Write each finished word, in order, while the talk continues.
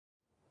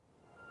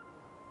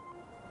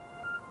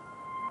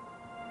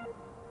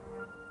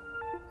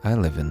I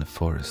live in the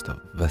forest of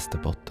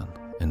Västerbotten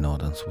in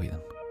northern Sweden.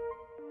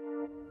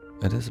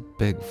 It is a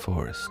big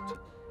forest,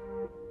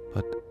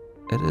 but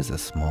it is a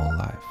small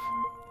life.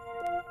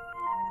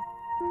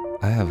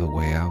 I have a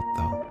way out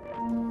though.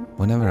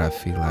 Whenever I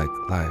feel like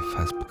life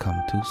has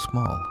become too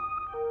small,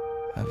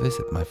 I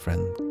visit my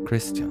friend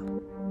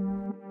Christian.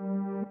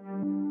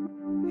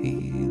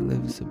 He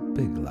lives a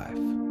big life.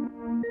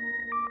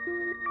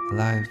 A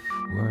life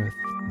worth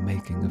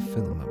making a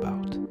film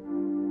about.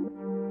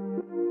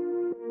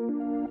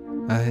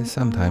 I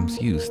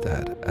sometimes use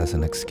that as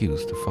an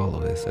excuse to follow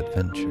his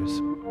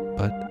adventures,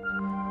 but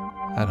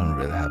I don't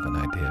really have an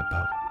idea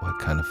about what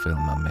kind of film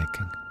I'm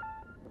making.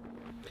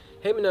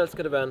 Hej min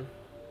älskade vän.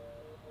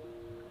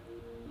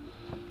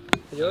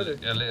 Vad gör du?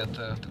 Jag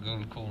letar efter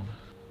guldkorn.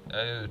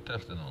 Jag är ute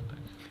efter någonting.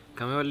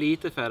 Kan vi ha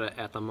lite färre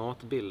äta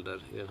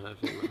matbilder i den här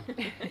filmen?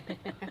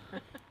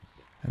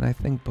 And I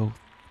think both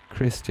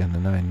Christian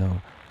and I know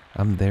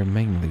I'm there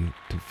mainly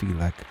to feel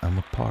like I'm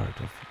a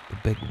part of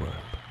the big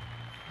world.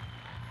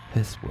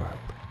 His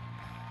world.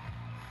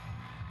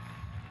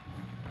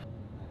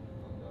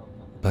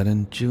 But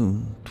in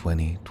June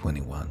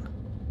 2021,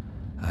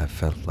 I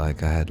felt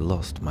like I had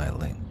lost my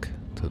link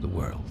to the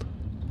world.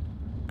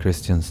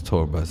 Christian's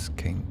tour bus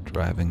came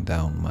driving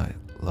down my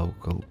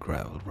local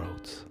gravel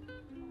roads.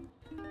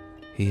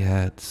 He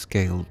had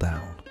scaled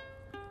down.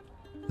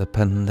 The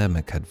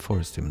pandemic had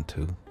forced him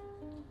to,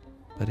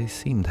 but he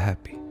seemed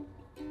happy,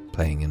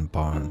 playing in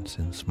barns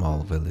in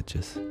small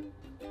villages.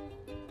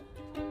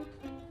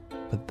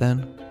 But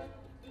then,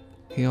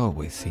 he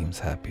always seems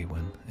happy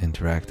when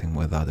interacting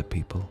with other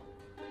people.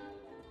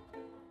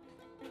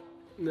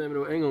 Nej, men det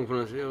var en gång på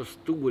en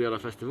stor jävla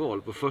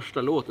festival. På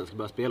första låten ska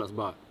börja spela så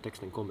bara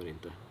texten kommer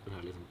inte. Den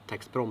här liksom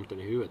textprompten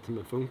i huvudet,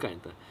 men funkar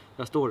inte.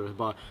 Jag står där och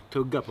bara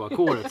tuggar på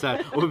ackordet så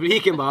här och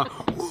publiken bara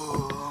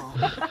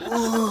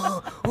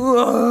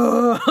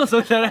och så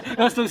där,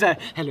 jag stod så här,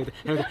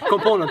 helvete, kom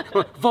på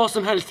något, vad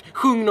som helst,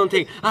 sjung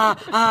någonting.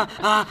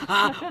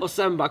 Och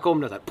sen bara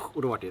kom det så här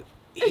och då var det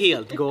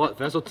helt galet.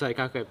 För jag stod så här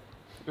kanske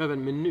över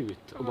en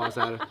minut och bara så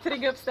här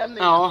trigga upp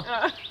stämningen. Ja.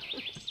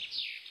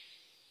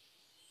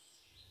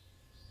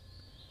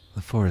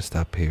 The forest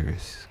up here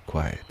is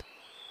quiet,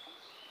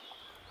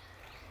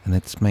 and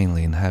it's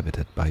mainly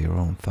inhabited by your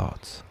own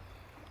thoughts.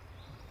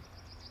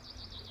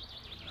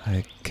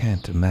 I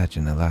can't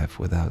imagine a life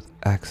without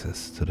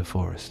access to the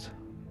forest.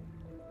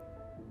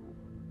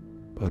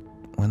 But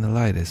when the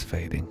light is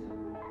fading,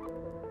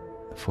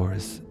 the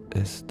forest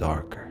is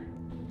darker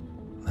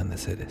than the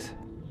cities.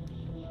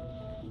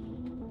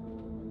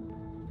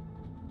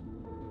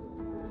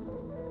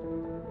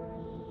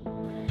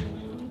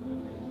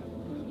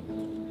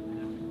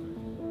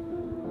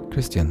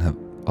 Christian have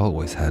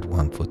always had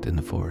one foot in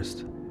the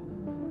forest,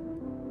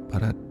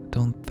 but I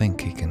don't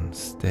think he can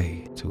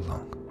stay too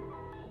long.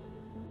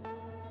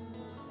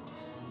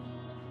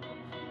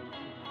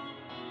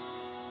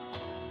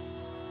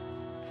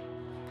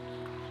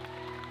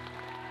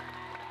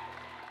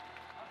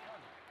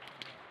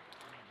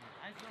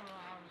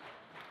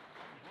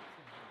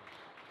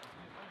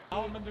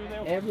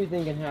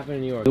 Everything can happen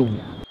in New York.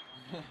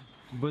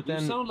 But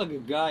then you sound like a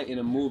guy in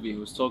a movie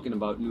who's talking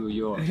about New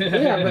York.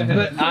 yeah,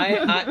 but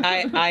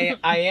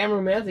I am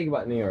romantic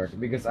about New York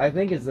because I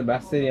think it's the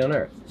best city on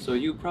earth. So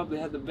you probably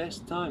had the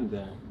best time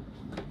there.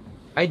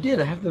 I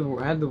did. I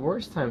had the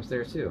worst times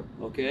there too.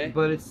 Okay.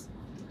 But it's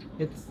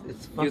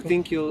fucking... You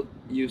think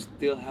you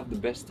still have the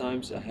best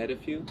times ahead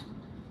of you?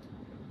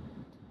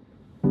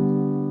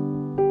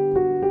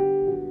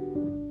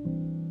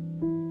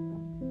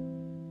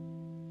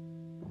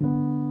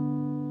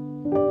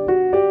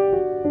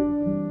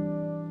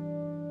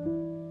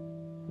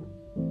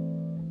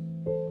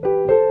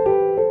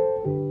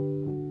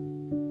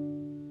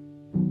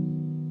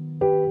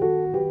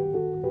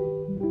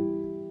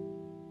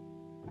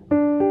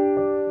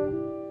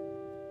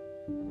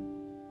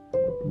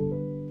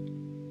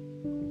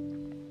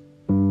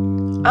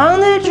 On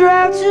the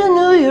drive to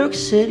New York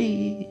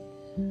City,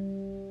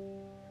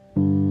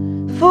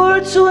 for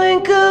a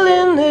twinkle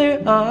in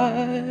their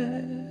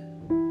eye,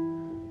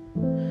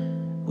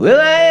 will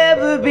I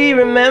ever be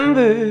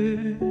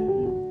remembered?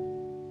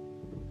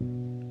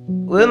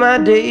 Will my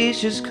days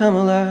just come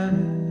alive?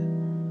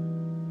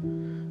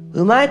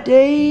 Will my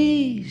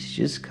days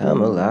just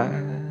come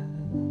alive?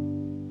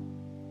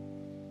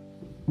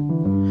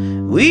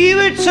 We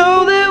were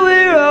told that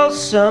we're all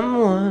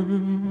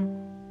someone,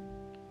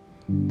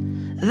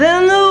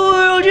 then the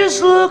world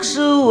just looks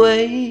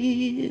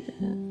away.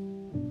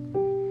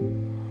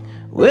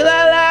 Will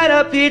I light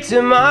up here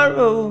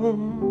tomorrow?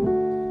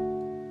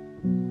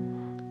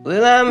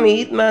 Will I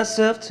meet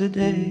myself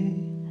today?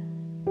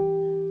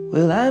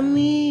 Will I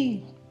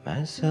meet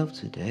myself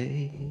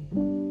today?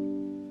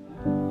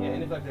 Yeah,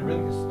 and if like the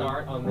rhythm could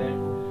start on that.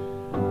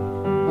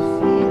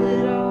 Feel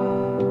it all.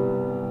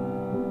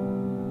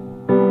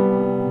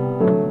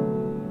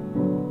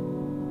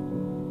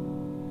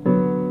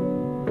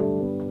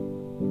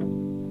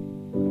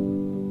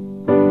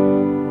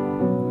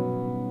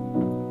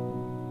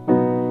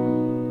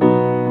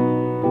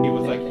 He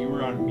was like, you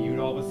were on mute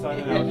all of a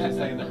sudden, and I was just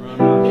saying the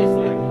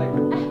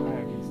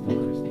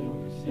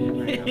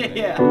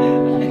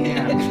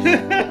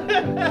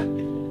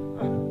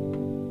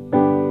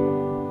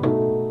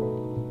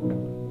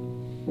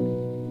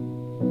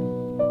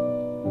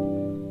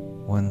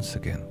Once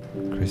again,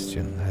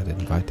 Christian had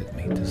invited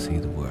me to see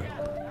the world.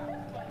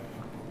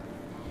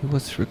 He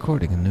was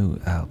recording a new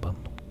album.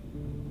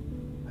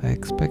 I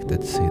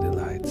expected city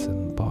lights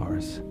and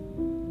bars,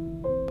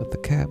 but the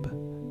cab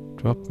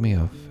dropped me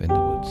off in the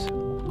woods,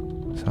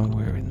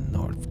 somewhere in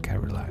North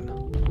Carolina.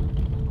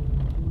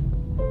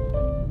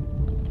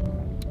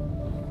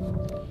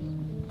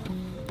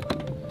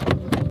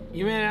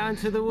 You made it out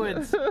into the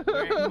woods.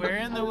 We're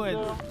in the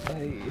woods.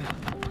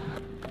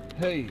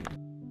 Hey.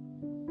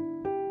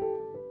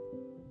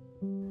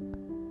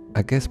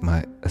 I guess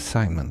my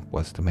assignment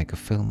was to make a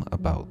film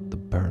about the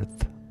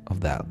birth of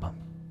the album.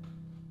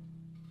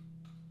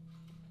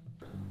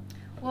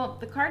 Well,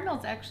 the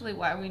cardinal's actually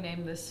why we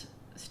named this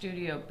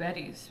studio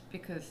Betty's,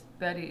 because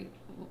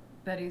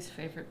Betty's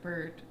favorite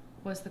bird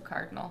was the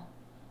cardinal.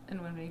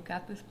 And when we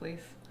got this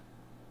place,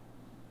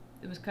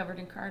 it was covered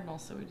in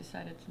cardinals, so we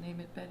decided to name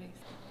it Betty's.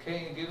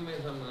 Can you give me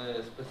some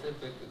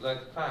specific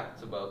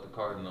facts about the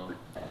cardinal?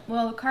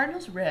 Well, the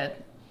cardinal's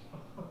red.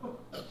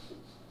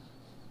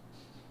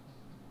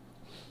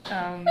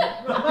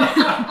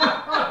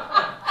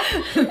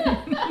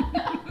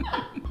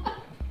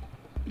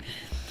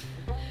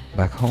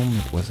 Back home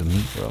it was a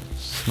meter of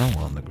snow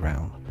on the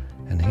ground,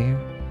 and here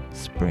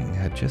spring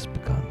had just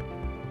begun.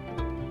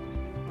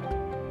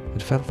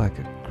 It felt like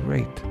a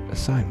great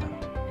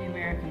assignment. The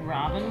American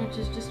robin, which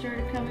has just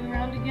started coming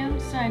around again,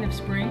 sign of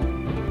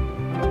spring.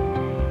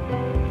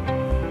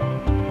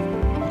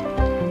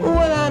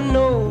 Well, I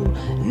know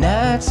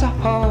nights are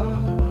hard.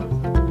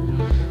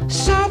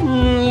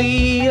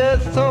 Suddenly a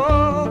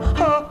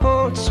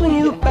thought swing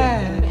you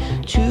back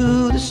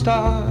to the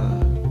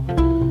start.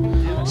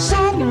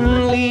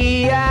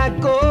 Suddenly I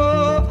go,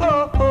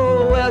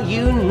 well,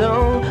 you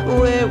know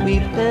where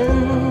we've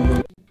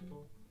been.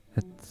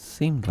 It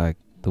seemed like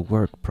the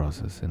work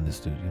process in the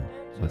studio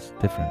was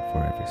different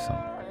for every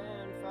song.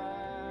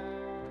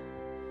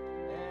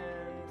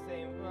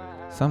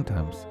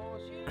 Sometimes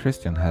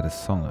Christian had a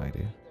song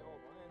idea,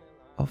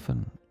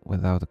 often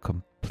without a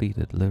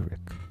completed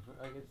lyric.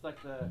 Like it's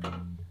like the, I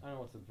don't know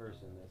what's the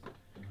verse in this.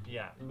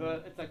 Yeah,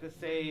 but it's like the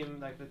same,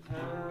 like the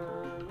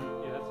time.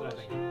 Yeah, that's what I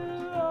think.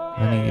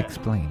 Then he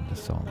explained the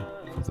song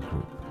for the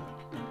group.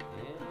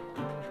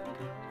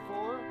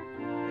 4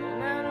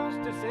 and arrows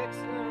to 6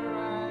 and a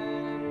right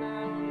and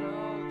arrows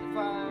to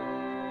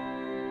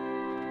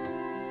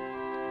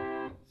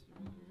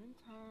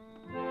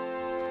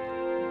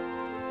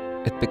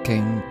 5. It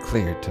became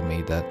clear to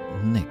me that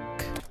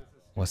Nick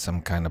was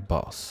some kind of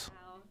boss.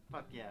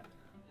 Fuck yeah.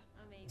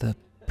 The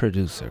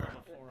producer.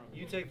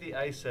 You take the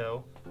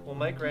ISO, we'll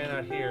mic Ryan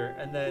out here,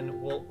 and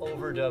then we'll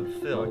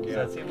overdub Phil. Does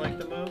that seem like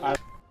the move?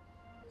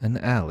 And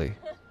Allie,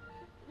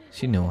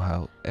 she knew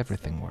how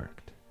everything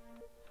worked.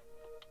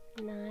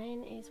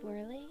 9 is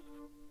Whirly.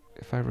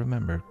 If I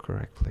remember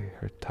correctly,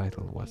 her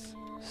title was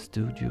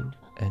Studio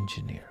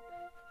Engineer.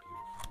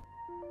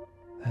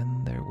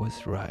 Then there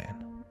was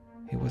Ryan.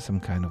 He was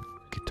some kind of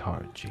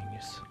guitar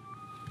genius.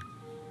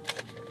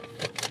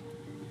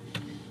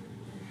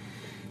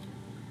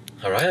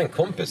 Har Ryan en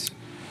kompis?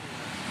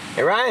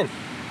 Hey Ryan!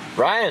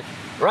 Ryan!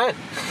 Ryan!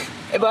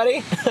 Hey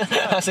buddy!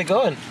 How's it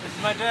going? This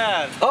is my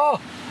dad. Oh!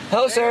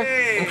 Hello sir!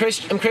 Hey.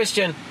 I'm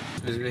Christian.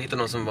 Vi skulle hitta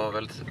någon som var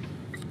väldigt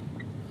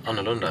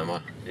annorlunda än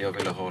vad jag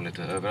ville ha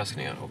lite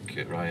överraskningar och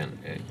Ryan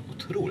är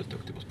otroligt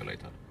duktig på att spela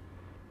gitarr.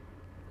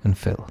 And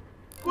Phil.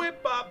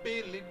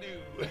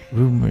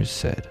 Rumors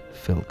said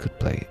Phil could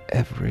play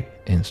every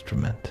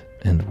instrument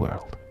in the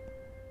world.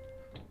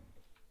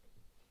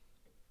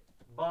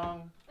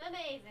 Bong.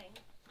 Amazing.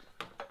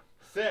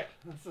 Sick.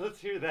 Let's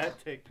hear that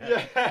take that.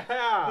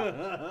 Yeah.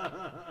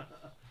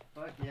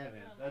 Fuck yeah,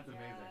 man. That's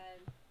amazing.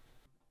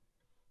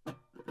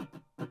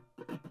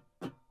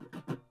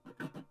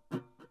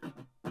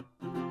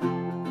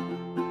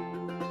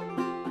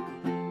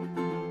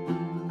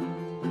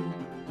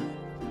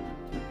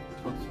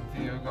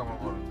 Hur gammal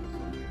var du?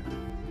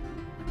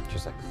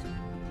 26.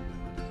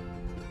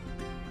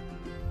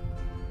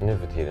 Nu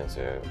för tiden så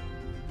är jag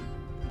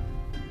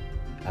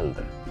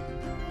äldre.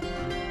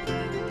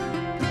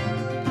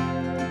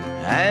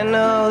 I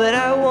know that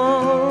I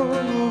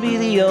won't be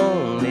the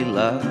only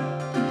love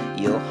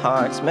your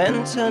heart's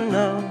meant to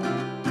know.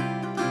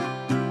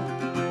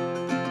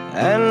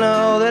 I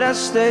know that I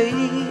stay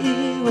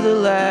with a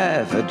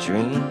life I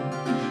dream,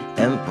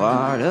 and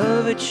part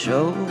of it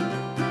shows.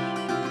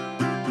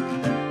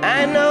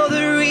 I know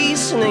the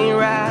reason ain't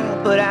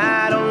right, but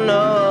I don't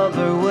know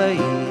other way.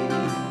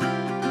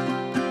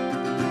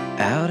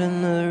 Out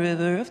in the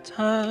river of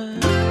time,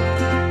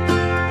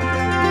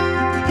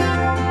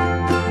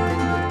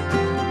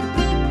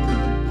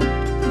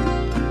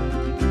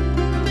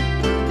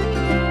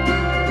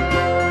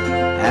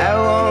 I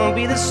won't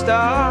be the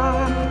star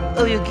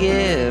of your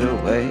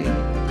getaway,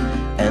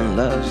 and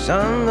love's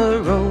on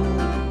the road.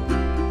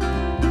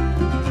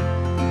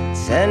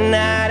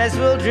 Tonight as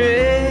we'll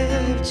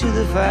drift to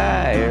the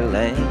fire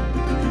lane,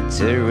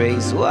 to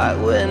erase what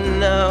we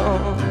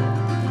know.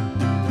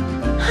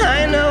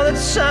 I know that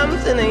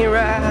something ain't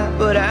right,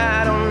 but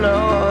I don't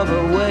know of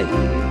a way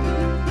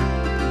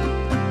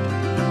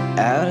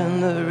out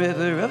in the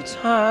river of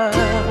time.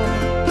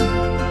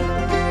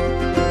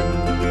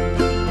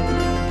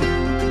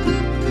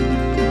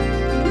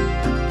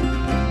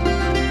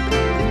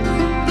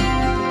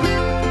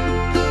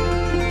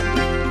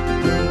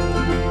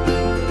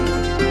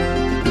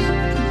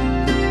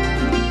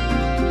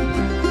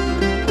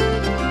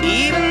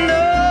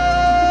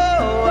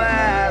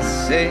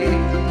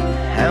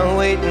 I'm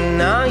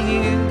waiting on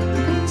you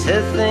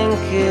to think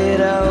it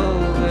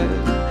over.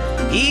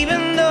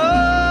 Even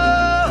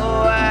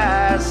though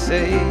I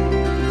say,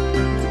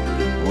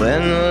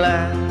 when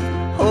life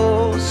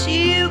holds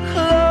you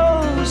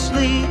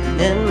closely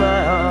in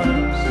my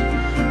arms,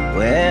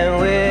 when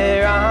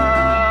we're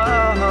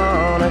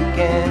on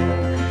again,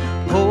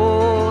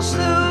 holds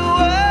the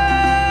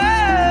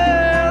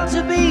world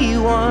to be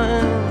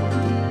one.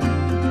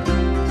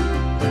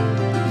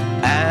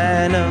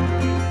 I know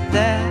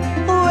that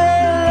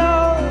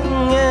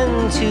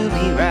to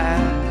be right,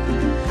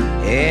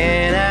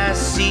 and I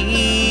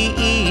see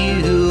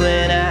you,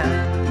 and I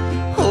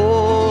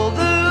hold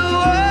the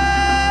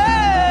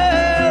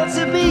world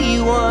to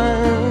be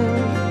one.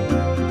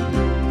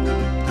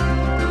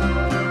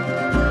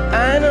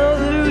 I know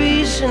the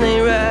reason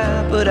ain't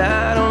right, but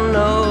I don't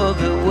know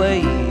of a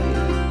way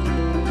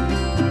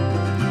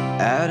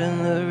out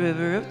in the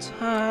river of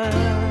time.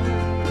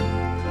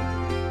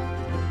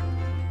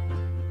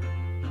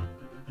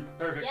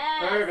 Perfect.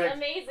 Yes, Perfect.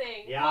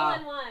 amazing. Yeah. Hole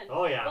in one.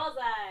 Oh yeah.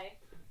 Bullseye.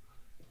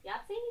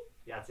 Yahtzee?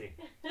 Yahtzee.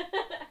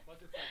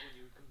 What's it like when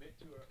you commit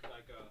to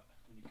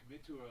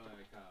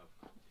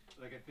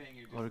like a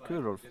thing? Har du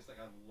kul, Rolf? Just like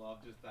I love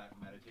just that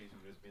meditation,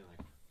 just being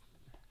like.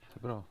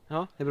 Bra.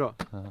 Ja, det är bra.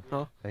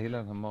 Ja. Jag gillar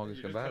den här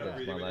magiska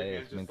världen som alla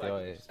är, som inte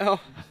jag är. Ja.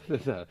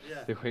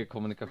 Det sker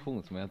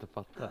kommunikation som jag inte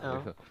fattar. Ja.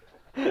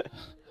 Liksom.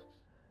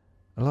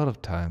 A lot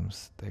of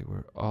times they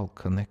were all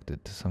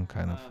connected to some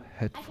kind of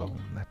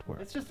headphone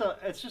network. It's just a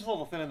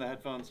little thin in the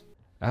headphones.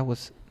 I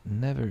was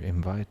never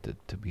invited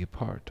to be a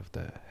part of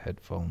the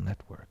headphone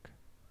network.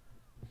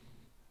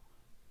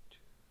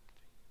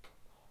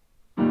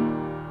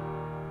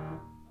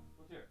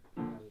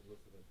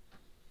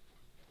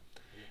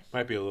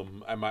 Might be a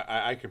little.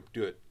 I could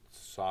do it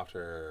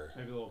softer,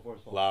 Maybe a little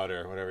forceful.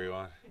 louder, whatever you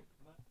want.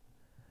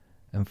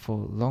 And for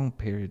long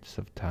periods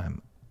of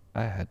time,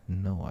 I had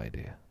no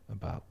idea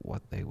about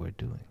what they were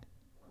doing.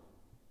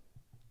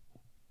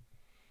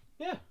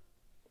 Yeah.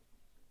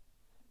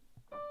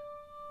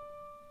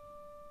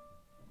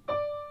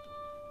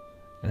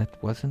 And it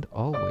wasn't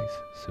always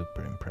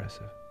super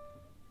impressive.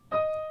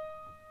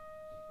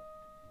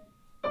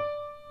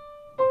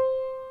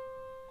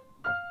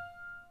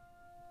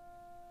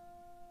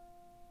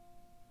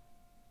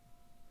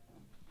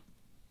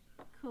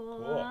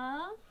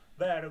 Cool.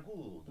 Very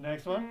good.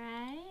 Next one.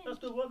 Alright. Let's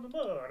do one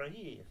more.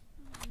 Yes.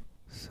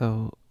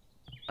 So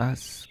I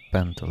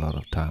spent a lot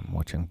of time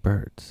watching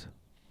birds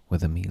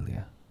with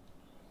Amelia.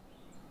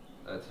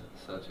 That's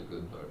such a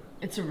good bird.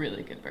 It's a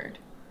really good bird.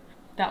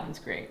 That one's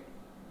great.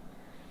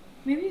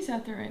 Maybe he's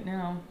out there right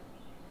now.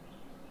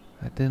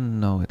 I didn't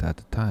know it at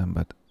the time,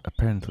 but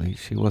apparently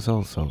she was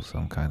also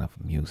some kind of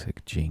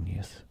music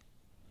genius.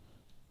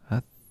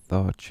 I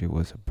thought she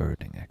was a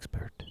birding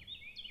expert.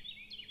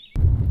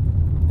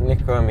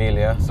 Nick och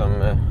Amelia som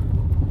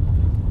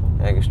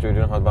äger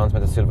studion har ett band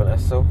som heter Sylvan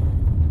Esso.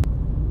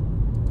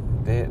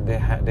 Det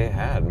är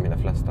här mina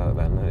flesta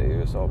vänner i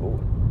USA bor.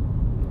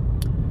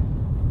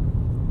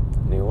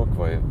 New York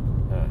var ju,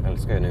 jag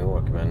älskar ju New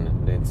York,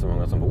 men det är inte så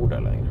många som bor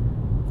där längre.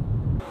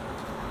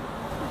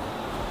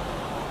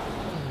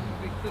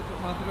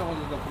 Viktigt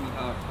materialet då på den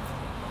här.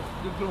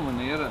 Du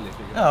promenerar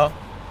lite grann. Ja.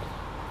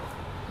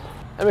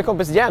 Är min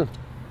kompis Jen.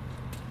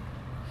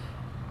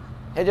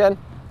 Hej Jen.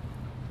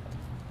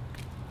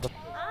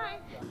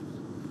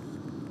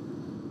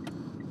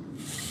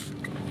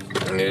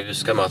 Nu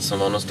ska Mattsson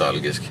vara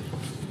nostalgisk.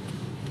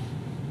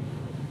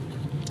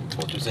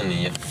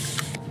 2009.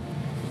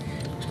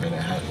 Spelar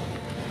jag här.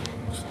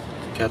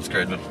 Cat's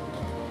Cradle.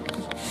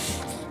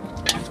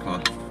 Finns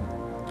kvar.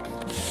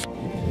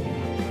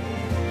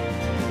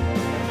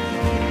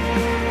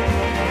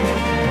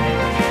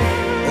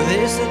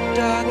 There's a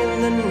dog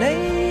in the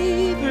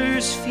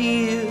neighbor's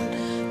field,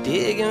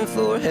 digging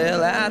for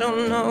hell, I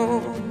don't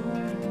know.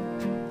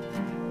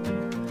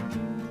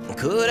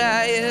 Could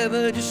I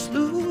ever just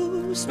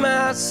lose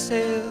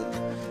myself,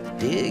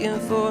 digging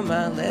for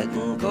my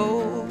letting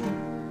go?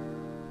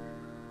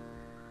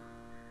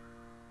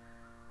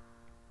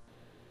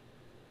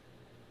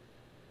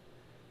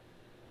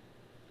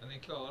 Är ni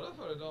klara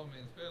för idag med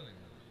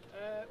inspelningen?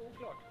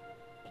 Oklart.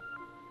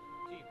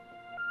 Typ.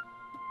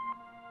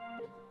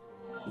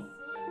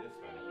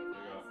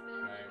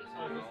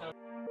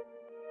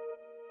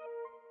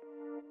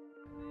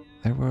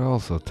 There were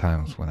also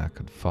times when I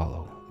could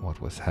follow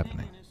what was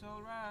happening.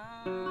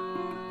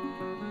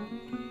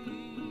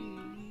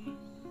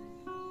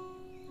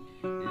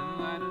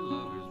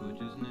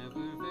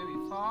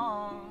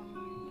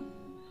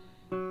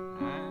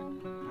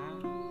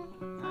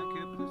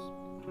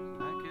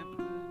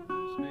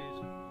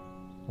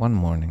 One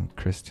morning,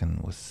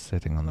 Christian was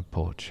sitting on the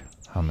porch,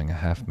 humming a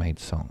half-made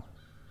song.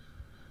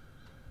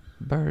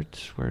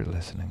 Birds were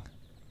listening,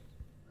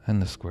 and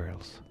the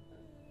squirrels.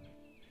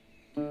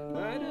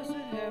 Why does it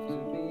have to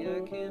be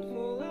I can't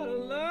fall out of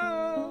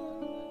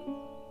love?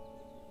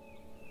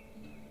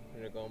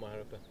 Nu går man här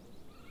uppe.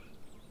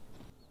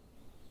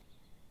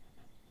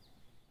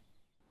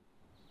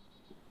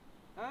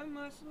 I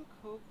must look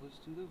hopeless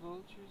to the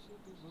vultures of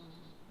the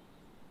world.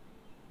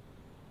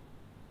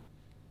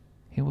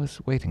 He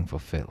was waiting for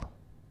Phil.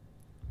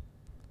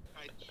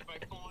 My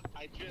phone,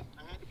 I had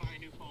to buy a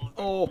new phone.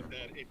 Oh.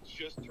 That it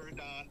just turned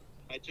on.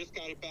 I just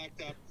got it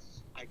backed up.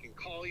 I can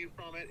call you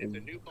from it. It's a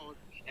new phone,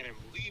 and I'm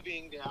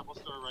leaving the Apple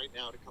Store right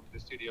now to come to the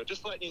studio.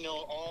 Just letting you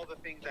know all the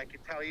things I can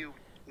tell you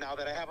now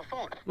that I have a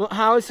phone. Well,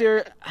 how is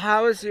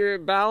your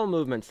bowel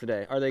movements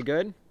today? Are they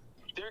good?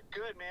 They're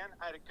good, man.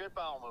 I had a good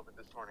bowel movement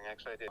this morning.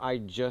 Actually, I did. I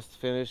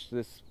just finished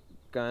this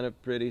kind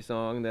of pretty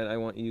song that I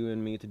want you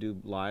and me to do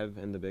live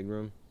in the big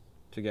room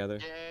together.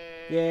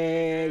 Yay!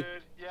 Yay!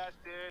 Dude. Yes,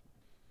 dude.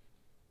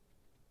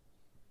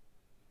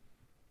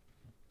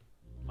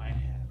 My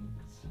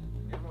hands.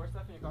 You have more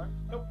stuff in your car?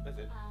 Nope, that's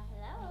it.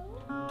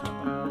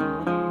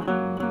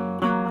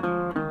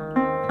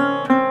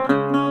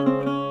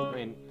 I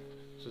mean,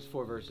 it's just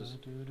 4 verses.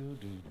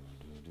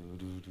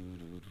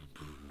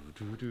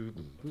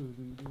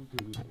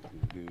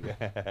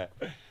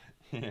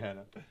 Yeah.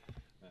 No.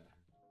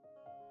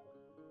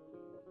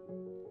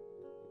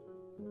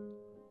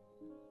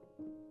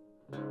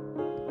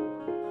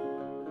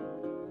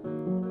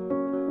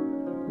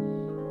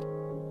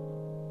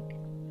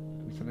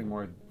 Something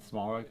more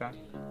smaller like that?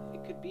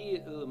 It could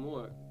be a little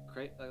more,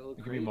 It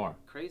could be more.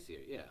 crazier,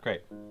 yeah.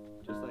 Great.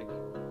 Just like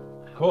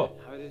Cool.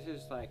 How it is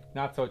just like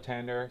Not so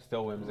tender,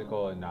 still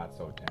whimsical, and not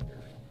so tender.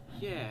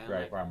 yeah,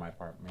 Right, like, on my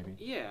part, maybe.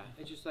 yeah.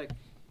 It's just like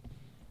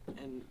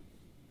and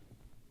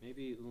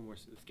maybe a little more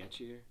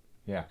sketchier,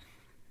 Yeah.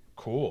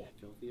 Cool.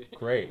 filthier.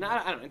 Great. No,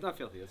 I don't know. It's not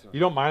filthy. That's not. You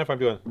don't mind if I'm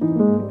doing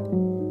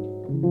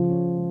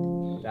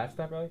that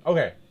stuff, really?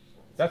 Okay.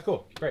 That's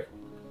cool. Great.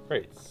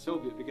 Great. It's so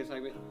good because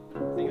I think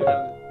about it.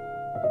 Yeah.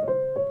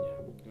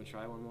 You wanna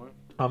try one more?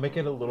 I'll make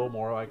it a little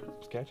more like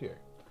sketchier.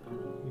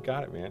 You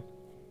got it, man.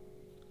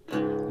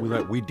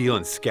 We deal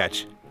in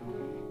sketch.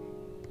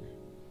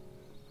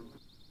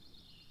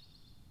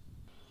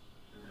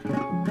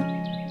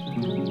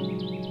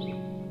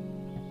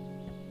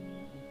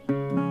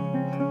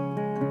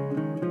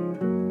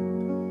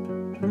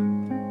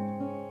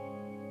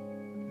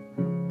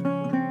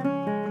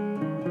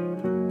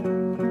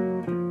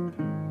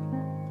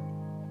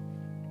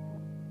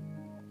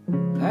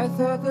 I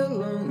thought that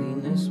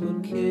loneliness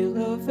would kill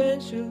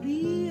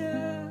eventually.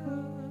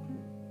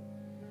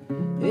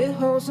 It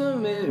holds a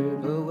mirror,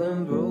 but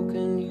when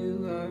broken,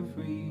 you are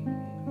free.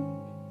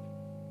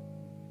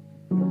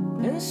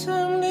 And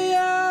someday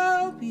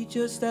I'll be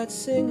just that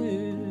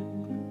singer,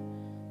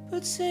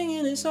 but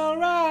singing is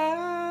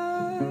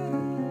alright.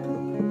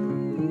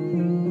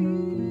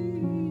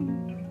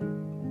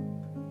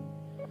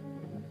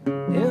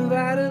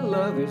 Invited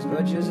lovers,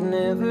 but just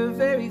never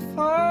very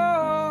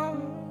far.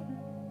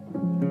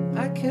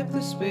 I kept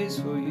the space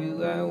for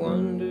you, I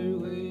wonder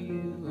where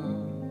you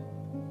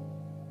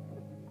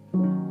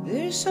are.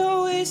 There's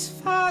always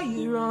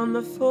fire on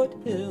the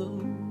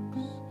foothills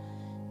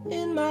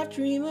in my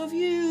dream of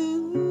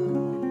you.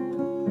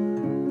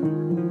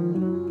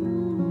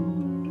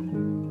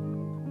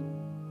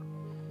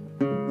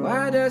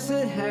 Why does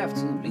it have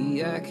to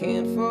be I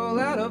can't fall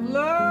out of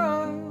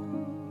love?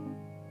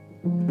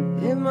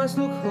 It must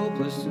look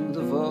hopeless to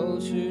the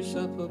vultures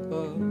up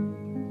above.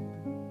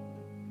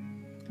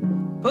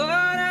 But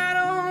I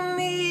don't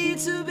need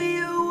to be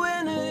a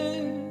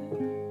winner.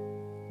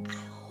 I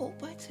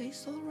hope I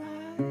taste alright.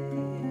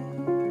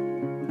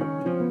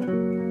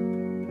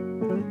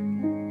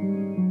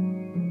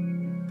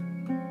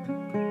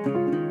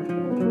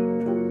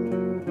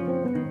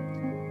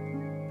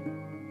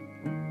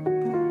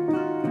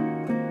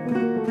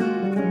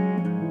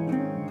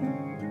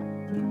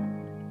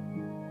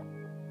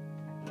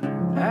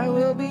 I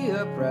will be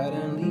upright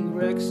and leave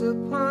wrecks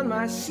upon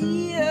my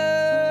seal,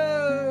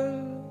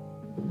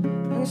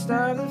 and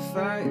start the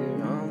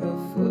fire on the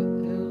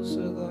foothills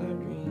of our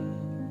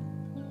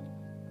dreams.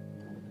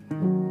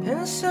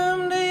 And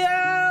someday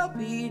I'll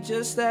be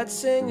just that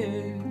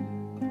singer,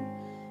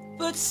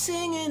 but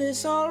singing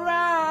is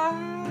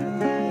alright.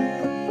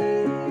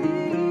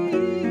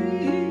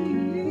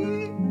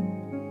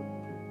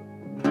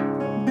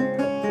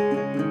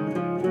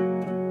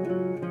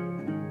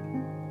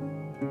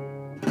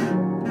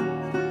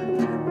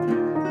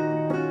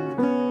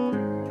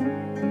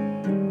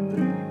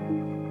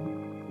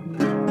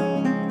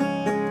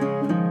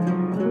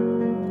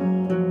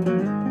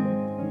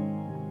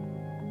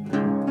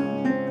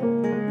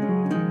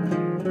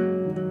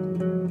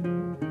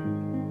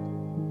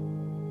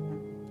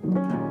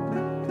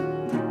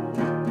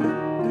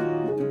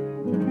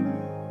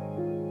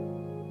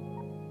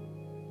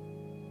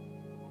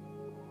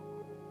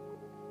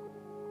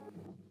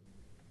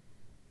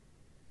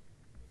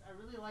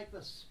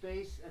 like the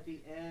space at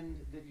the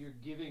end that you're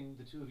giving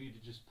the two of you to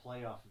just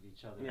play off of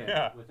each other.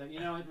 Yeah. With that, you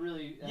know, it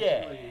really.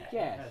 Yeah. Really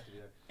has to be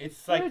there.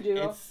 It's like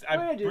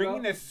I'm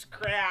bringing this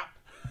scrap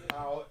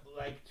out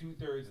like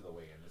 2/3 of the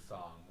way in the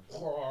song,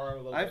 or a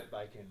little bit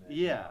like in the,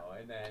 you know,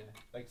 and then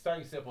like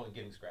starting simple and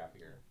getting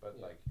scrappier, but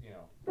like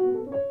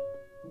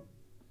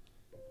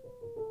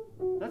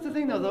That's the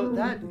thing though.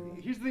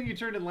 Here's the thing: you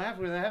turned and laughed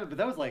when I had it, but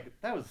that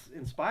was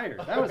inspired.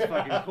 That was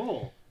fucking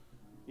cool.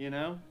 You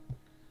know.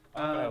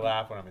 I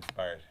laugh when I'm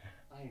inspired.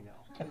 I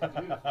know. It's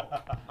beautiful.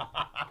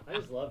 I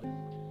just loved it.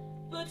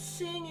 But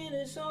singing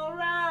is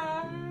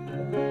alright.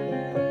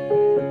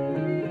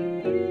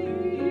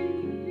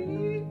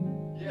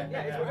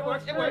 Yeah, it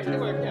works. Yeah. I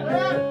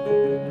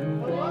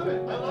love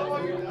it. I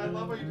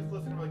love how you just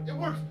listen and like, it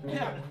works.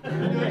 Yeah.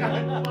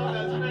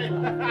 That's great.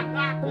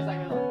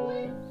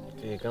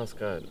 Det är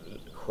ganska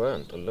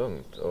skönt och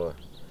lugnt att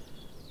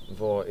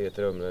vara i ett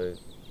rum där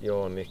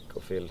jag, Nick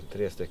och Phil,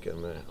 3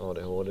 stycken med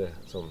ADHD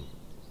som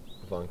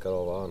vankar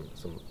av varandra,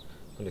 som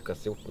har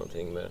lyckats gjort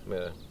någonting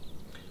med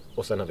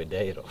och sen har vi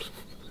dig då.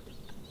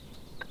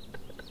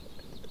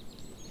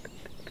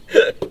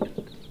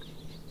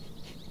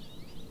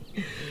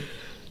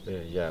 Det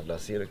är en jävla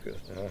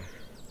cirkus det här.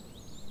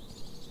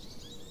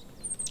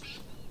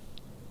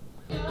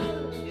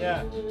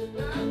 Yeah.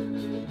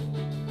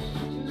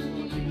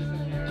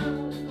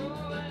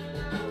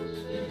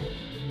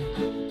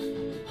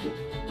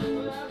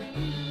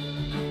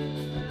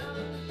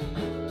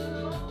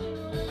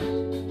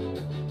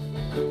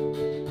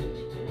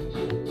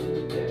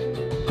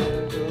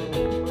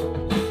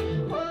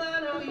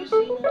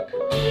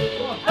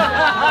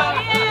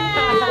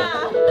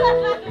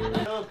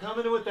 Oh,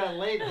 coming in with that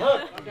late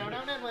hook.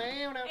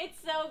 It's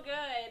so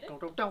good.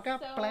 So good.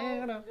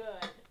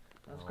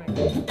 That's great.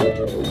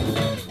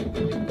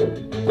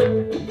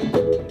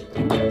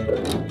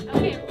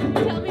 Okay,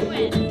 tell me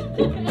when.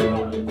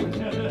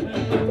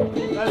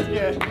 That's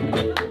good.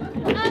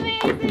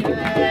 Amazing.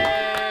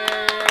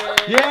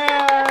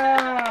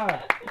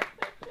 Yeah!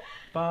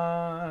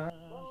 Fun.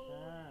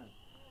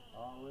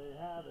 All we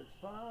have is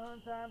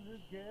fun time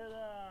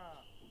together.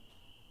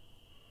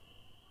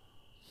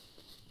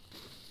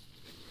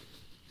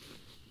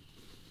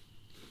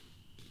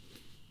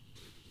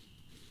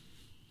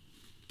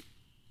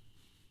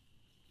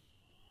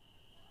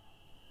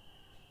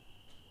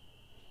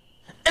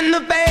 And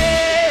the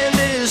band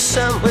is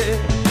somewhere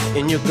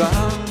in your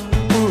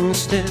garden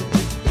still.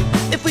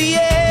 If we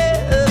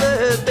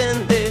ever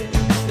been there,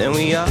 then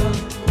we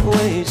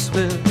always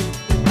will.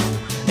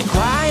 And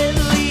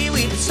quietly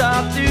we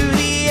talk through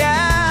the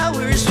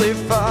hours we're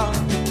far.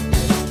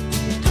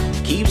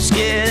 Keeps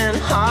getting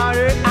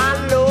harder,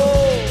 I know.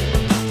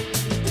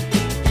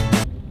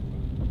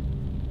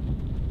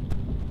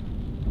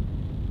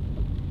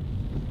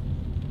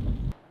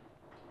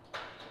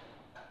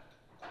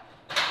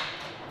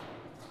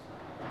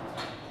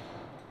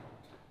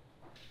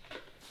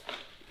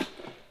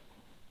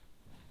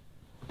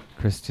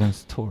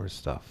 Christian's tour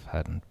stuff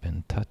hadn't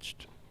been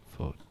touched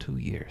for 2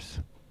 years.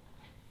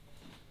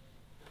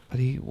 But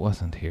he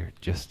wasn't here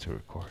just to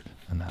record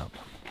an album.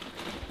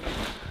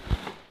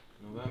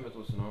 November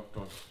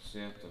 2018,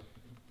 Seattle,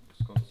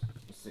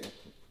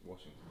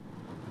 Washington.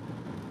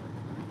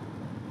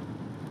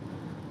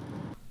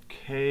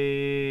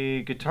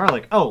 Okay, guitar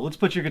lick. Oh, let's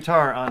put your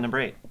guitar on number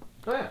 8.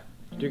 Oh yeah.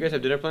 Do you guys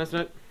have dinner plans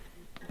tonight?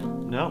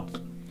 No.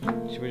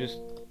 Should we just,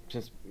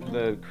 since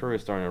the crew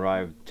is starting to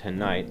arrive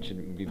tonight, should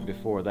we be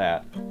before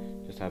that,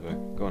 just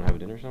go and have a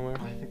dinner somewhere?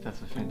 I think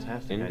that's a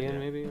fantastic Indian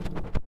idea. maybe?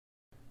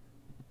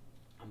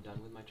 I'm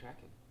done with my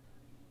tracking.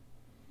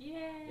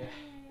 Yay! Yeah,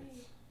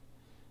 it's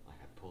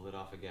like I pulled it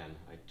off again.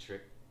 I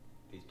tricked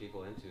these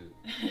people into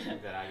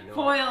that I know.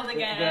 Foiled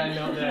again. That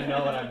I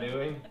know what I'm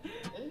doing.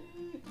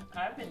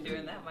 I've been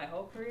doing that my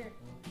whole career.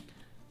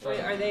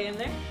 Wait, are they in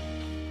there?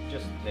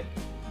 Just Nick.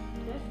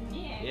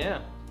 Yeah.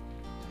 Yeah.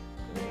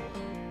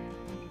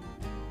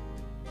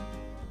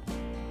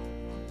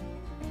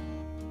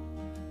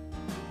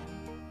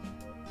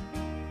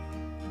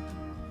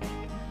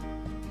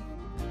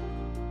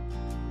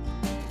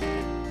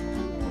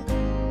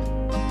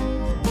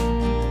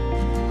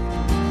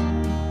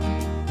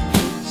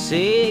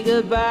 Say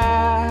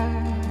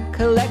goodbye,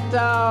 collect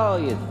all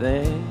your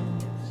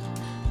things.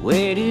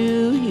 Where do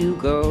you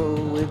go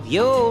with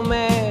your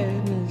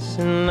madness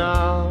and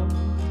all?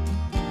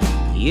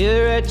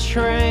 You're a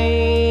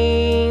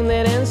train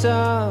that ends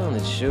on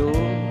the shore.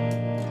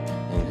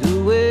 And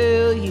who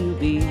will you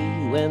be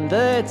when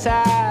the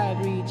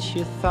tide reaches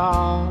your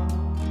thaw?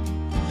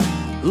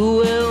 Who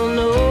will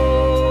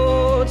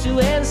know to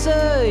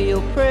answer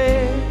your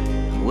prayer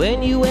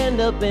when you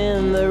end up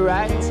in the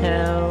right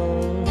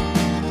town,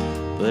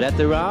 but at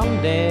the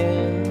wrong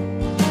dance?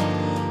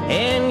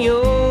 And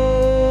your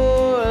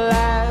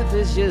life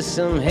is just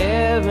some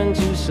heaven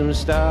to some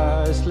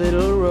stars,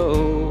 little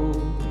road.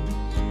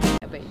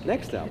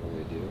 Next album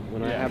we do,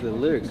 when I have the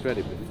lyrics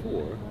ready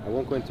before, I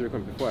won't go into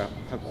recording before I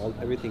have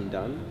everything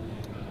done,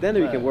 then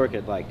we can work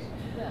it like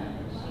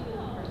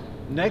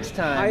Next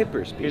time,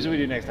 Hyperspeed. here's what we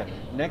do next time.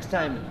 Next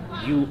time,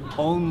 you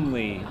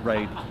only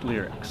write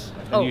lyrics.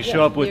 And Oh, you yes,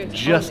 show up with lyrics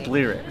just only.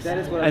 lyrics. That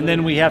is what and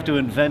then we have to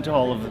invent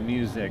all of the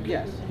music.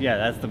 Yes. Yeah,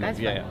 that's the That's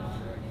yeah, fine. yeah.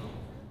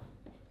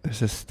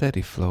 There's a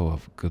steady flow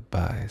of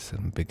goodbyes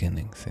and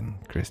beginnings in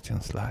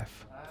Christian's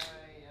life.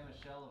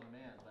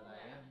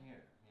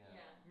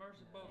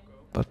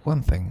 But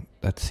one thing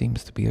that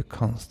seems to be a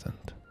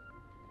constant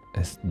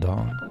is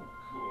Dawn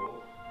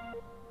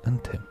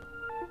and Tim.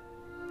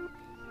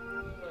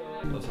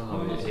 Och sen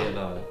har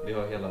vi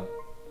har hela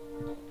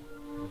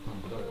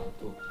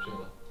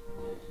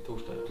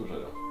torsdag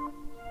ja.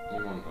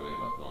 Imorgon har vi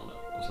hela dagen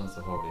där. Och sen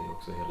så har vi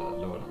också hela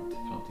lördagen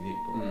fram till gig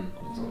på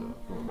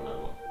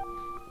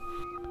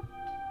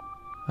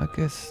I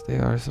guess they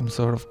are some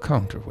sort of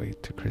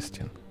counterweight to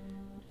Christian.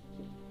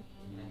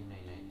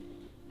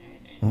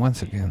 And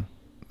once again,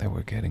 they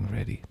were getting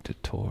ready to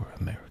tour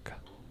America.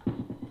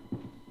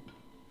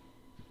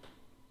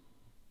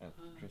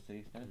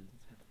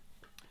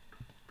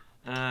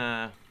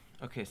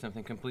 Okay,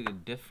 something completely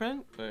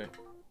different, or?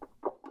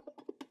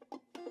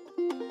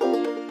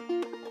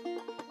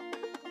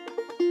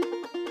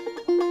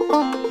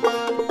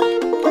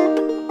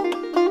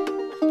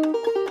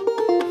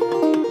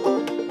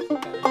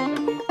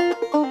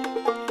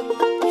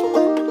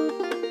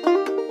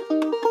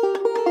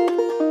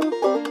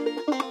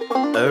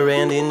 A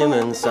Randy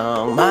Newman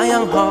song, My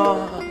Young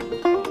Heart,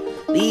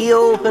 the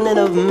opening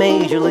of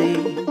Major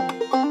League.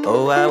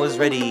 Oh, I was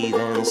ready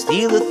then,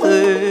 steal the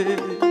third,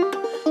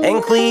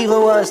 and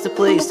Cleveland was the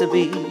place to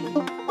be.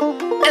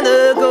 And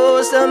the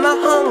ghost of my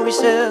hungry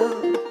self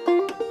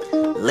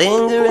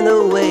linger in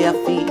the way I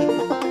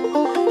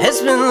feel.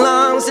 It's been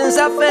long since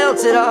I felt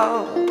it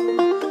all.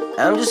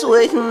 I'm just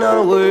waiting on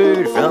a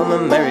word from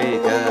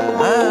America.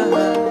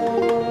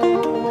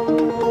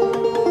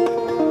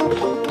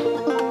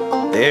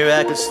 There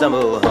I could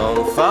stumble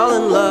home, fall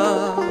in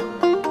love,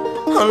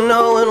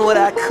 unknowing what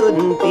I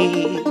couldn't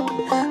be.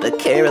 The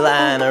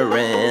Carolina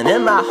Wren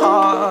in my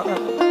heart,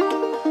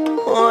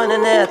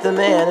 pointing at the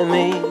man in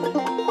me.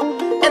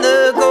 And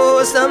the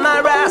ghost of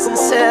my rising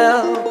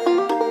self,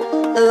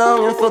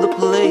 longing for the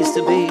place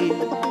to be.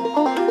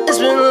 It's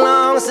been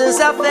long since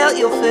I felt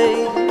your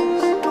face,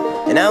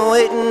 and I'm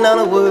waiting on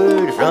a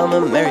word from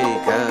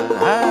America.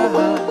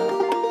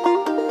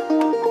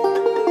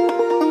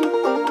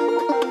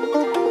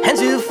 And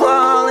to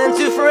fall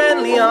into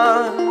friendly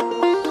arms,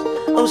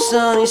 oh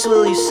sonny,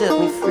 will you set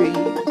me free?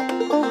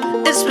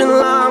 It's been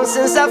long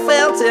since I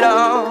felt it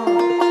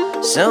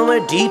all,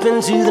 somewhere deep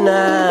into the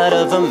night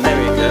of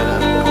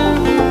America.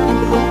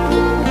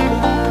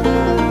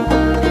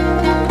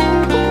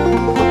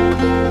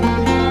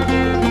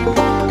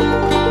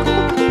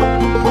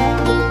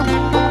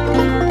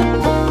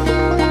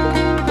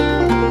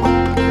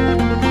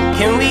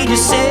 Can we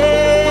just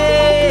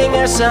sing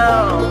our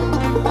song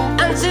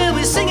until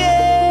we sing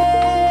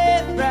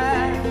it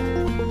right?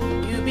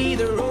 You be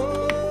the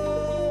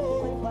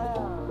rolling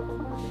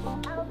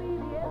cloud, I'll be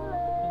the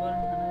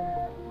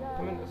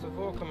Men alltså,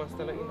 vad kan man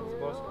ställa in alltså,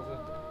 bara så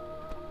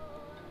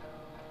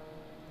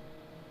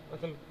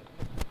att den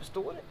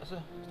står det? Alltså,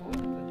 står det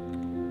inte?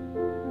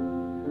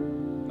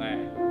 Nej.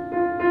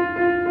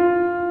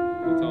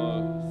 Vi tar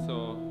så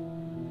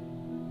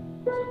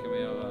kan vi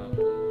göra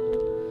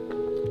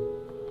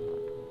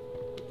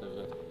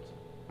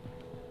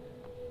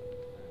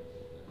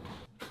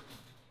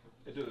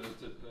Är du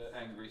typ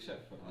angry chef?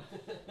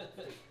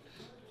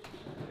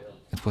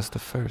 It was the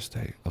first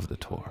day of the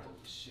tour,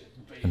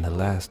 and the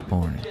last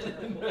morning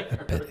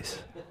at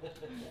Betty's.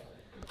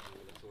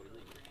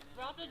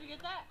 Rob, did you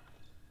get that?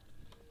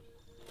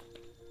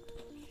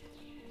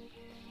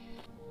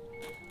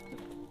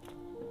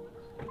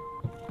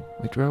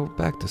 We drove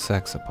back to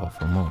Saxapaw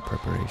for more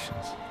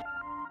preparations.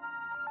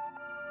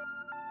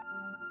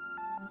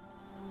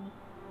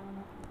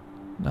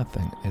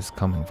 Nothing is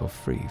coming for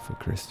free for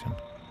Christian.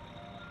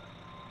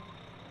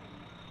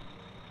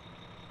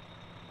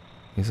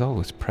 He's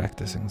always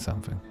practicing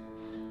something,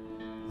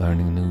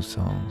 learning new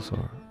songs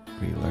or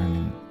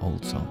relearning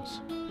old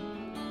songs.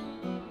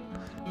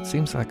 It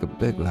seems like a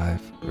big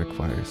life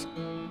requires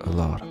a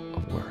lot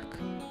of work.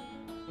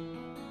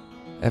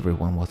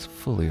 Everyone was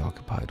fully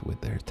occupied with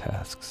their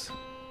tasks.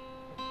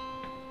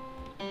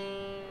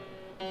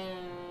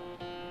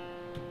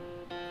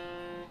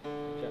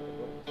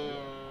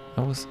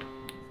 I was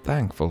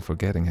thankful for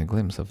getting a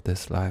glimpse of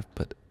this life,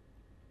 but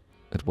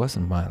it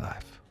wasn't my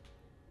life.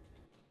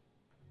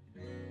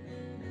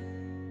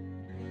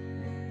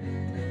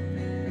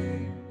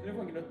 Du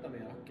får gnutta med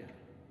jacka.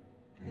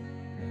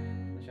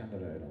 Jag kände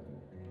det redan.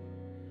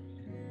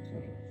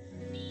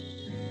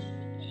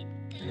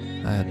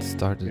 I had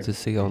started to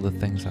see all the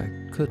things I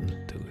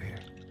couldn't do here.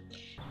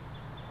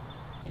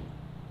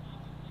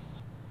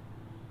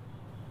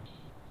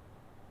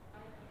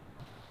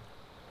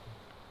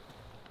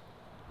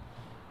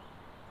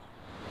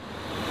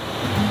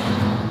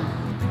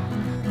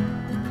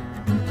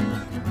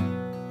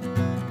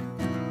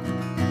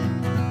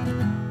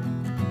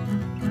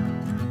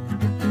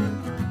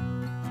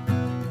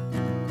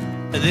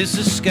 This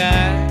is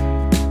sky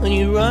when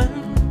you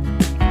run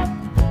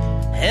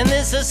And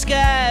there's a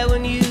sky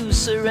when you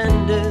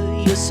surrender,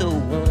 you're so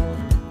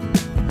warm.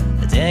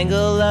 The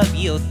tangle of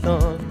your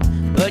thorn,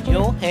 but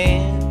your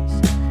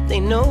hands, they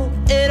know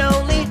it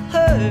only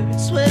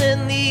hurts when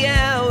in the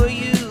hour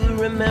you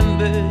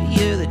remember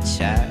you're the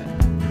child.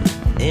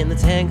 In the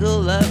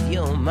tangle of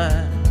your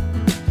mind,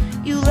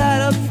 you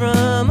light up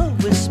from a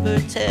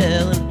whisper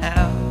telling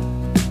how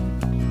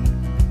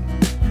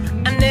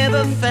I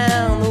never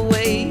found the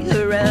way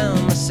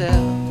around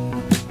myself.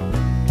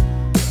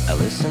 I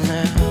listen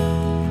now.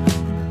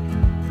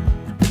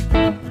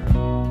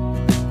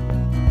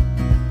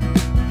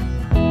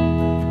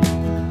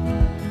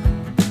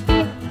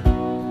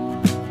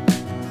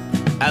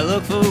 I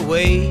look for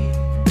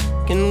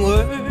waking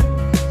words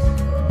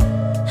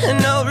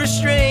and no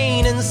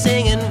restraint in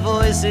singing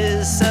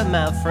voices of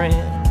my friends,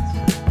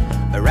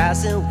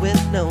 arising with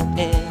no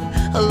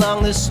end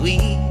along the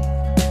sweet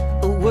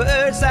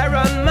words. I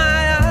run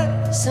my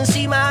eyes and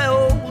see my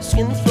old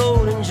skin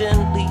floating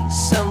gently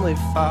somewhere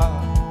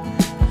far.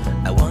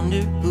 I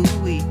wonder who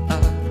we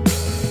are,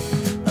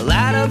 a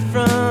light up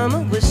from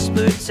a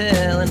whisper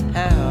telling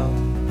how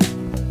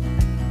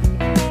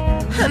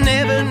I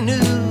never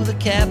knew the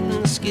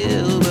captain's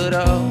skill, but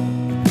oh,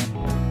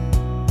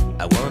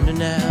 I wonder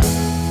now.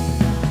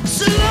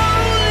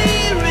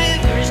 Slowly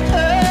rivers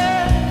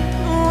turn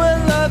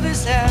when love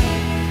is out.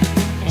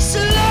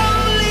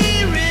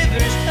 Slowly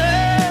rivers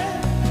turn,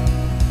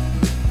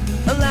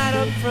 a light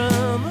up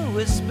from a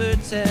whisper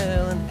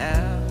telling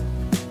how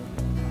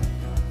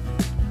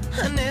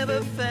I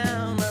never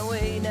found my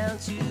way down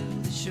to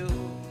the shore.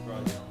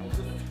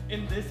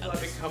 In this, I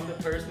become the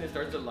person who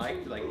starts to like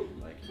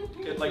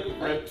it like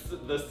rips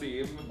the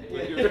seam.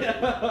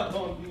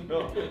 Oh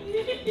no!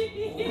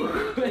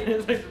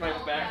 It's like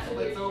my back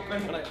splits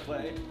open when I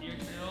play.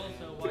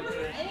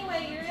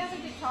 Anyway, you have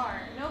a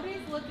guitar.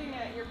 Nobody's looking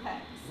at your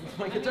pecs.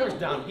 My guitar's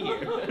down here.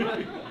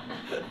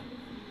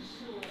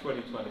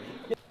 2020.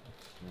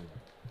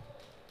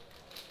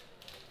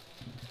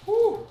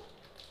 Whew.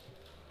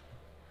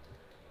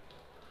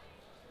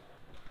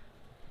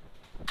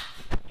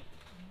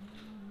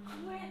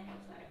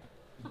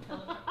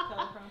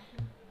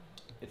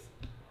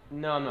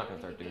 No, I'm not gonna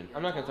start doing.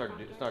 I'm not gonna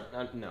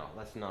start. No,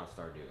 let's not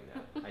start doing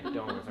that. I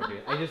don't want to start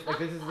doing. I just like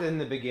this is in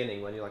the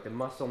beginning when you're like the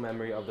muscle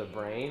memory of the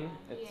brain.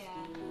 It's, Yeah.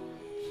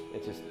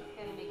 It's just.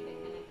 Gotta make the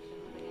connection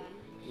again.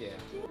 Yeah.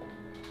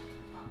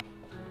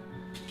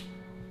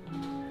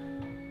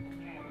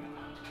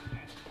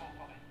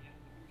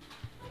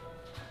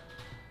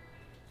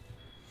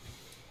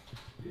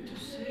 Du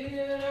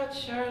säger att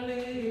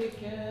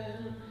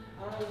kärleken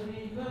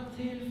aldrig var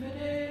till för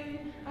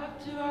dig,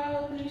 att du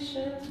aldrig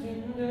känt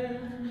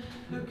vinden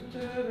högt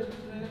över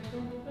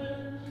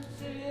trädtoppen,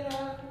 säger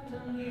att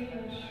den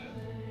ger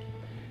sig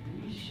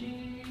i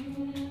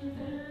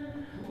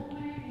kinden och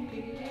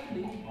är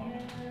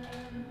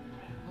liten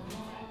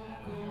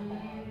bakom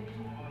mig.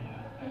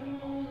 En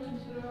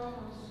månens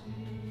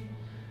rasig,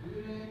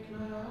 du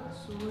räknar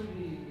alltså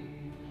liv.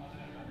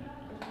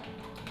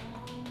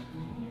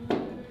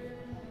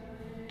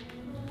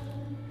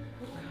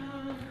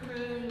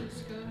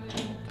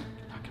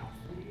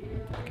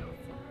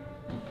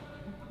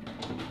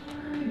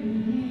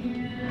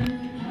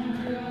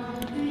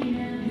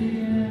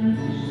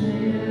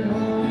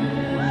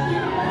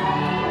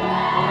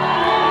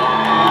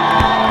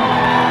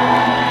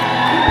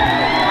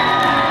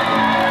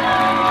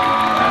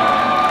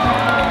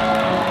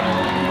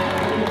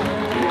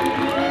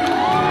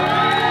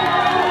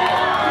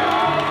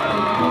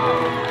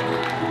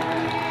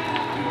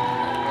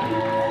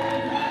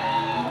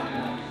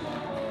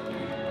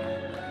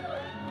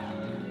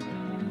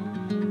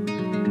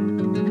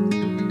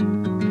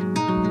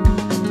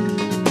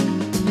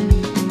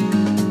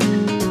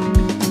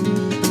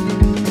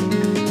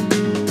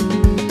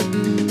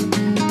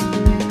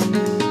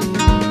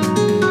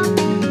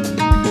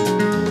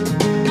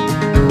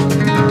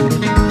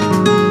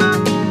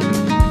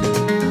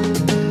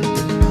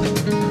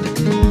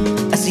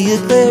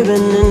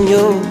 Clearing in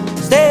your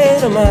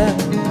state of mind.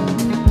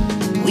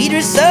 Weed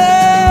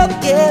yourself,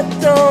 get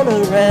thrown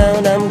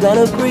around. I'm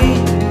gonna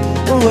breathe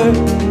and work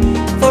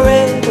for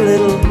every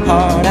little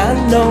heart I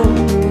know.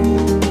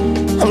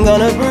 I'm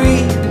gonna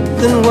breathe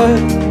and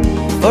work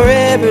for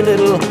every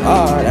little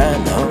heart I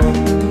know.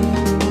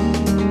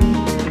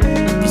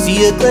 You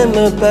see a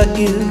glimmer but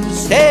you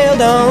still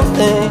don't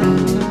think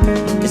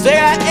it's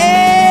where I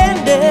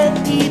end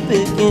and he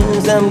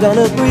begins. I'm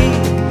gonna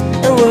breathe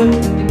and work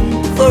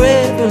for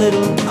every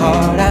little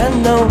heart I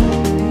know.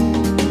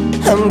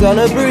 I'm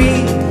gonna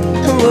breathe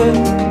and work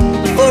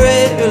for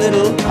every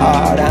little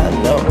heart I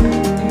know.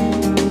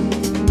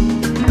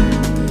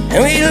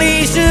 And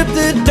release up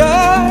the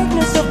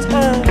darkness of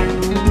time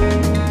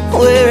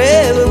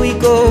wherever we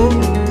go.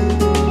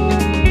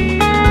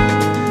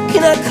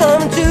 Can I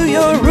come to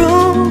your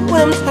room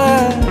when I'm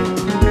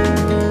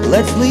tired?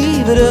 Let's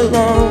leave it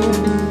alone.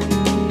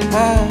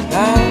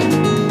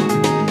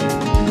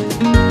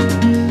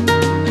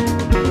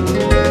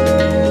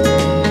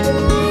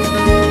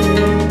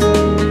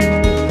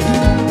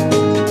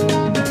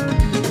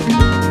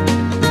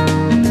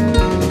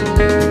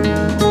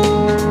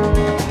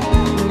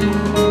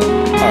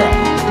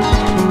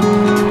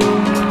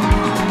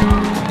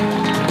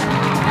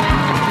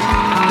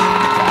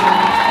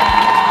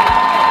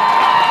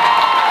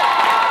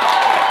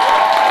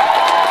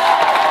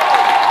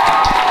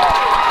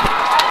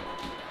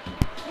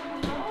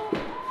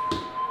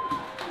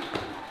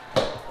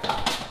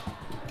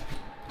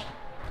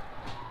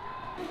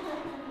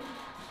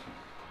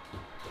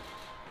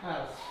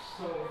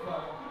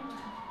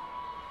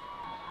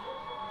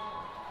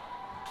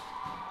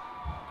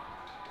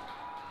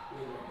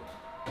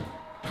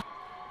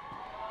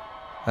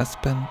 I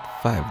spent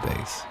 5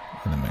 days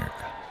in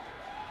America.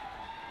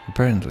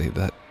 Apparently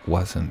that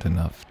wasn't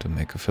enough to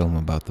make a film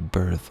about the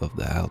birth of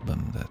the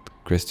album that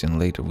Christian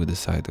later would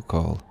decide to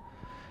call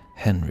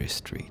Henry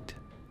Street.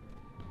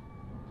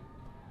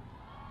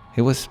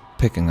 He was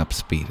picking up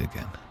speed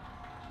again.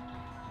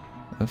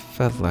 It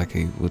felt like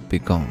he would be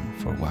gone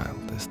for a while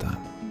this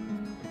time.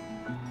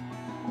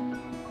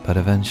 But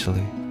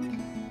eventually,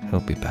 he'll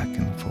be back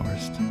in the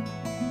forest,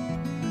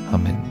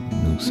 humming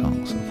new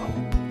songs of hope.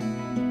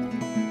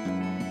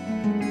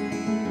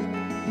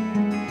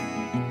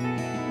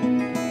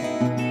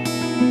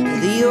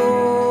 The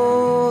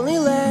only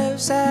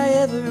laughs I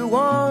ever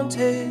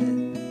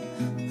wanted,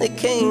 they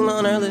came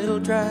on our little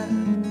drives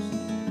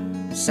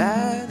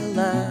beside the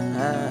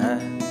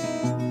line.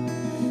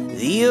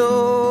 The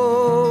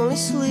only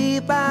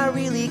sleep I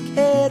really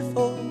cared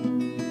for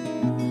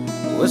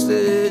was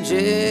to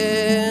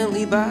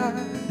gently by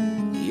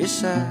your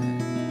side.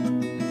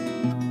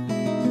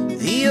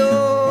 The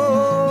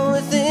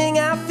only thing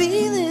I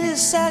feel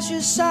is as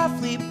you're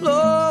softly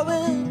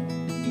blowing.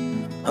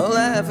 A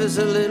laugh is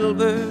a little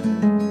bird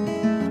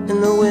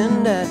in the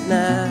wind at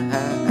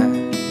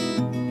night.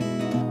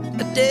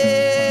 A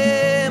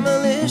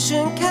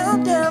demolition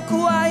countdown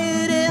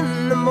quiet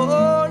in the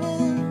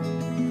morning.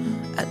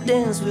 I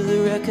dance with a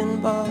wrecking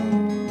ball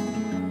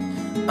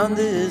on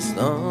this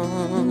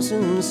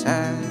lonesome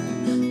side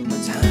of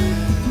time.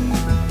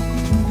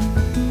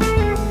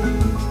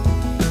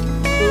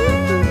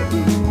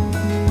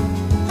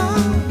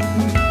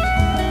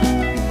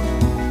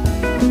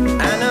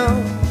 I know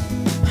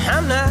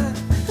I'm not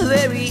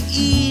very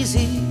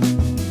easy,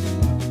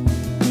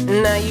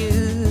 and I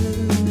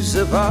use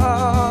up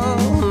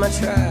all my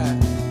tries.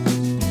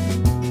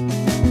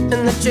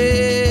 And the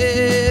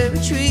cherry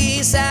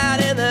trees out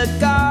in the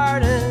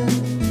garden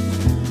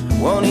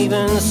won't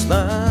even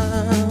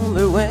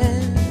slumber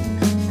when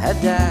I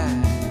die.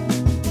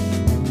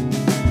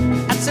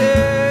 I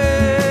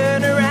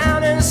turn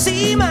around and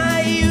see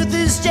my youth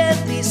is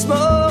gently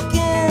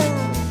smoking.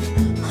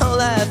 Whole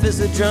life is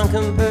a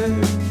drunken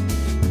bird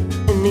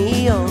in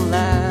neon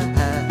light.